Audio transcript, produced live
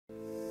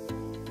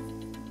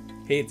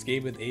Hey, it's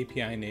Gabe with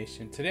API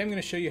Nation. Today I'm going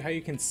to show you how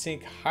you can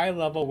sync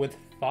HighLevel with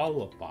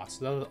Follow-Up Boss.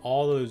 So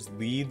all those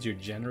leads you're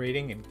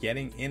generating and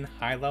getting in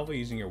HighLevel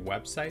using your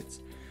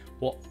websites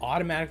will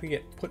automatically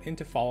get put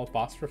into Follow-Up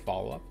Boss for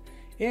follow-up.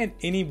 And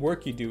any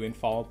work you do in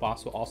Follow-Up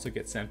Boss will also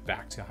get sent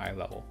back to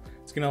HighLevel.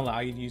 It's going to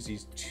allow you to use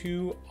these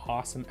two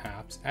awesome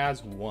apps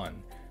as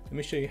one. Let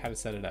me show you how to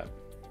set it up.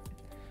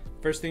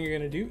 First thing you're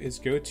going to do is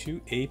go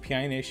to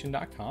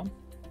apination.com. You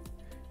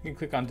can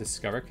click on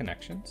Discover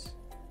Connections.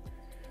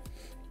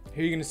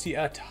 Here you're going to see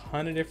a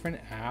ton of different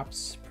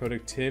apps: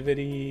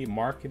 productivity,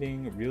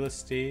 marketing, real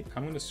estate.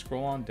 I'm going to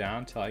scroll on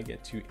down till I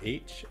get to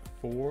H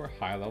for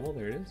HighLevel.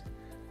 There it is.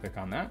 Click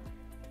on that.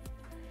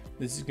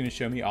 This is going to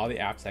show me all the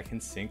apps I can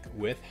sync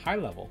with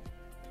HighLevel.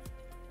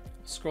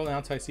 Scroll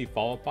down till I see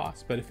Follow-Up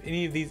Boss, but if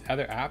any of these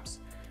other apps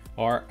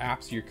are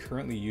apps you're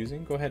currently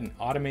using, go ahead and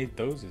automate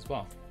those as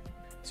well.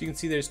 So you can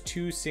see there's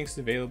two syncs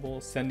available,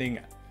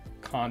 sending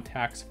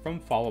contacts from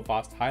Follow-Up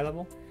Boss to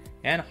HighLevel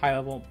and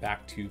HighLevel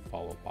back to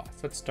Follow-Up Boss.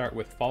 Let's start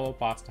with Follow-Up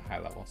Boss to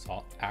HighLevel. So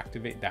I'll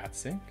activate that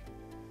sync.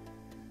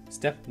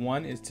 Step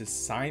one is to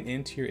sign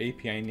into your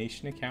API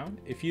Nation account.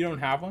 If you don't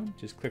have one,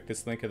 just click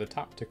this link at the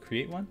top to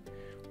create one,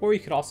 or you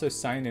could also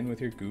sign in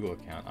with your Google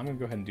account. I'm gonna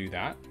go ahead and do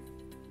that.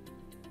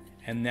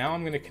 And now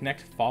I'm gonna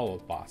connect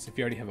Follow-Up Boss. If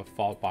you already have a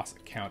Follow-Up Boss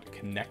account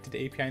connected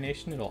to API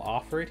Nation, it'll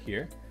offer it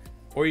here,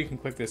 or you can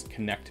click this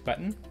connect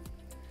button.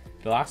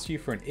 It'll ask you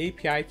for an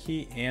API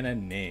key and a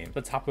name.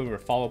 Let's hop over to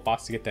Follow-Up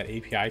Boss to get that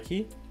API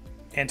key.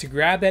 And to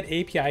grab that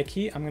API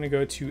key, I'm gonna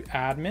go to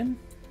Admin,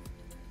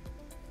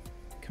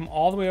 come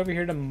all the way over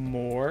here to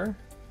More,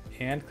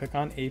 and click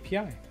on API.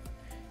 You're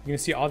gonna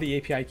see all the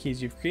API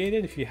keys you've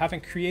created. If you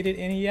haven't created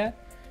any yet,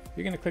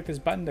 you're gonna click this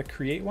button to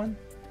create one.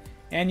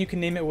 And you can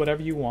name it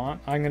whatever you want.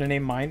 I'm gonna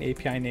name mine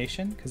API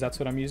Nation because that's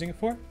what I'm using it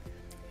for.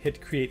 Hit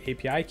Create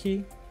API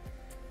Key.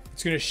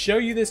 It's gonna show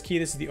you this key.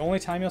 This is the only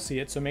time you'll see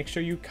it, so make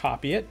sure you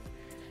copy it.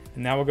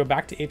 And now we'll go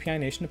back to API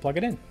Nation to plug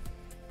it in.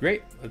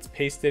 Great, let's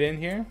paste it in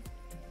here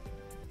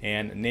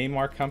and name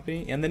our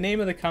company. And the name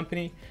of the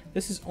company,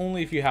 this is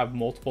only if you have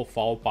multiple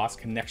Follow-Up Boss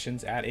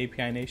connections at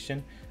API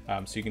Nation,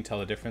 so you can tell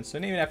the difference. So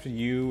name it after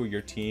you or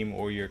your team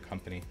or your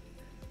company.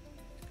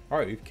 All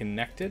right, we've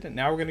connected. And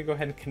now we're gonna go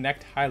ahead and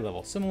connect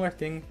HighLevel. Similar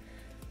thing,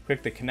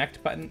 click the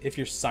connect button. If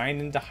you're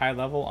signed into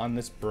HighLevel on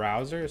this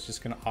browser, it's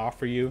just gonna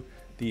offer you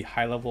the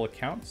HighLevel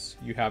accounts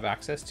you have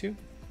access to. All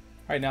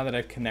right, now that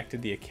I've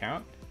connected the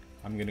account,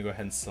 I'm gonna go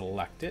ahead and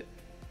select it.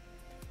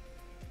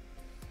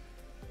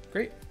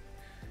 Great.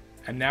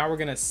 And now we're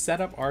gonna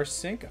set up our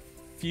sync. A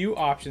few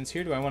options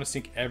here. Do I wanna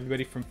sync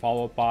everybody from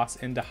Follow-Up Boss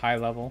into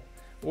HighLevel?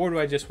 Or do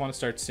I just wanna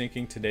start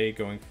syncing today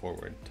going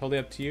forward? Totally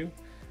up to you.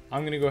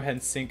 I'm gonna go ahead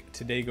and sync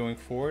today going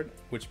forward,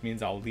 which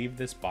means I'll leave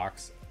this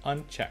box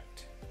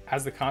unchecked.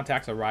 As the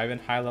contacts arrive in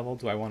HighLevel,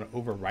 do I wanna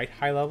overwrite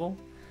HighLevel?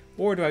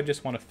 Or do I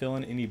just wanna fill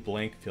in any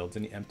blank fields,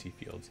 any empty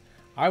fields?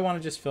 I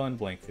wanna just fill in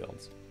blank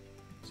fields.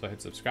 So I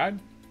hit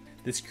subscribe.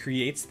 This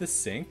creates the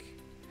sync,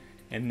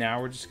 and now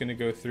we're just gonna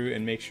go through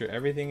and make sure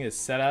everything is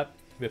set up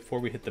before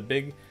we hit the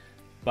big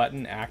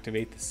button,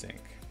 activate the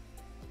sync.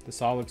 This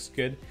all looks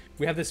good.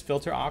 We have this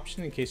filter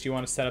option in case you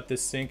wanna set up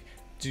this sync,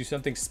 do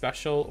something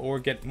special, or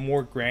get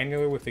more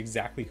granular with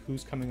exactly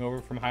who's coming over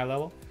from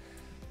HighLevel.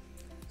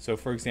 So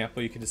for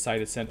example, you could decide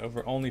to send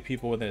over only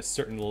people with a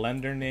certain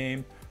lender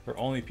name, or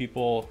only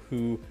people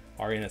who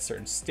are in a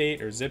certain state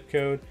or zip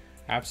code.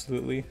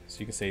 Absolutely.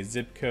 So you can say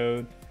zip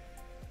code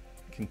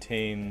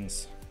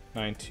contains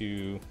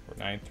 92 or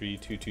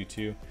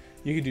 93222.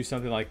 You could do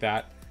something like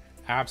that.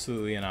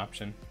 Absolutely an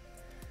option.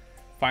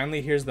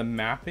 Finally, here's the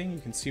mapping. You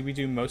can see we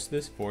do most of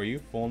this for you.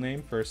 Full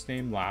name, first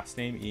name, last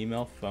name,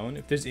 email, phone.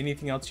 If there's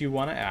anything else you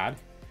want to add,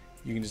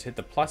 you can just hit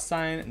the plus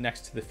sign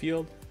next to the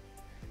field.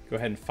 Go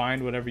ahead and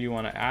find whatever you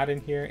want to add in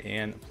here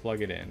and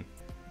plug it in.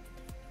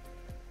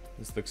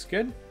 This looks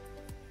good.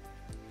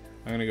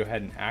 I'm going to go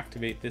ahead and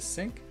activate this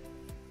sync.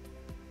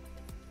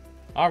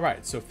 All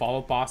right, so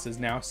Follow-Up Boss is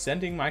now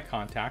sending my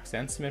contacts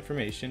and some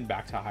information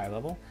back to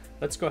HighLevel.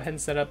 Let's go ahead and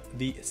set up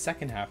the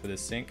second half of this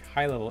sync,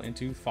 HighLevel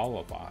into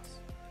Follow-Up Boss.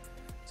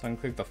 So I'm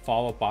gonna click the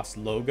Follow-Up Boss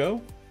logo.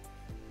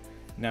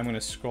 Now I'm gonna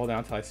scroll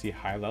down till I see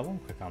HighLevel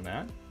and click on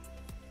that.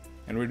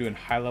 And we're doing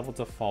HighLevel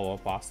to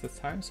Follow-Up Boss this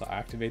time, so I'll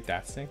activate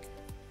that sync.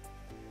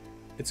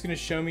 It's gonna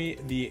show me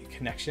the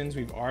connections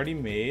we've already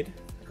made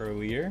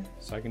earlier,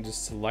 so I can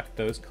just select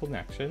those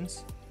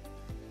connections.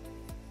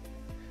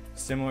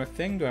 Similar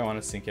thing, do I want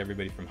to sync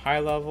everybody from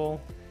HighLevel,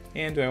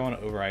 and do I want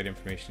to override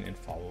information in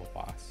Follow-Up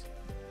Boss?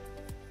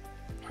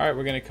 All right,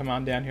 we're going to come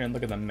on down here and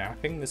look at the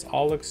mapping. This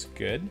all looks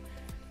good.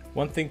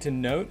 One thing to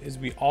note is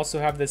we also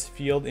have this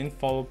field in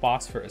Follow-Up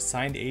Boss for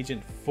assigned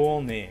agent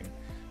full name.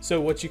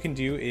 So what you can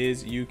do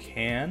is you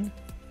can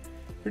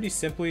pretty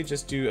simply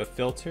just do a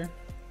filter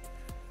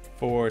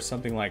for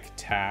something like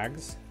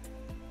tags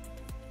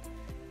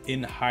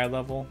in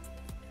HighLevel,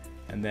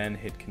 and then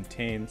hit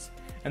contains,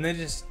 and then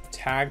just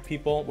tag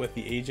people with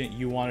the agent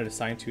you wanted to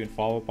assign to in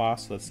Follow-Up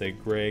Boss. So let's say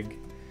Greg.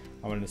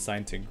 I wanted to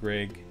assign to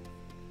Greg.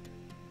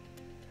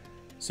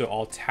 So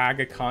I'll tag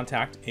a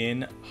contact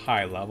in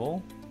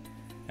HighLevel,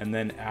 And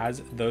then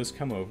as those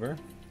come over,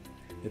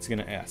 it's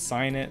gonna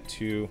assign it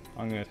to,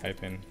 I'm gonna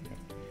type in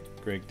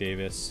Greg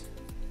Davis.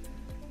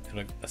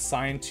 It'll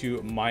assign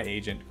to my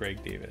agent,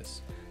 Greg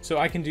Davis. So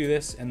I can do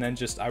this, and then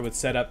I would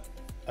set up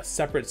a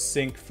separate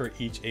sync for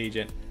each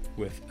agent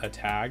with a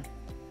tag,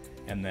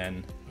 and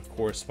then a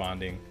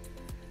corresponding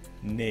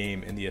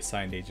name in the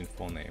assigned agent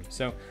full name.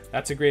 So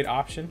that's a great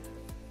option.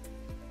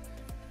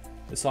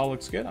 This all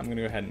looks good. I'm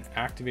gonna go ahead and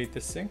activate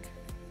this sync.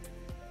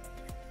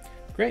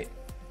 Great.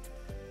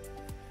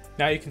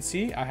 Now you can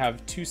see I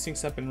have two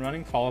syncs up and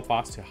running, Follow Up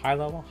Boss to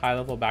HighLevel,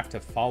 HighLevel back to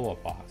Follow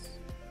Up Boss.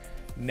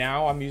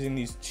 Now I'm using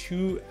these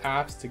two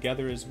apps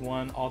together as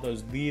one, all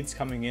those leads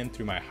coming in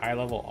through my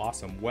HighLevel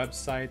awesome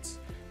websites,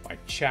 my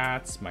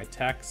chats, my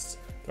texts,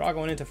 they're all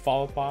going into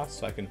Follow Up Boss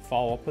so I can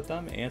follow up with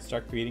them and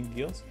start creating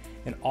deals.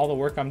 And all the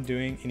work I'm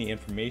doing, any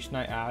information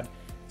I add,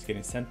 is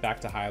getting sent back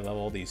to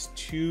HighLevel. These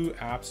two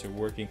apps are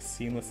working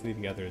seamlessly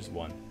together as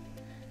one.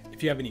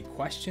 If you have any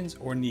questions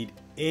or need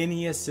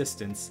any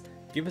assistance,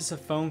 give us a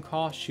phone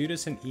call, shoot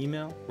us an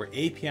email. We're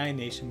API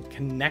Nation,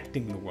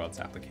 connecting the world's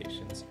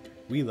applications.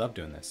 We love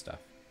doing this stuff.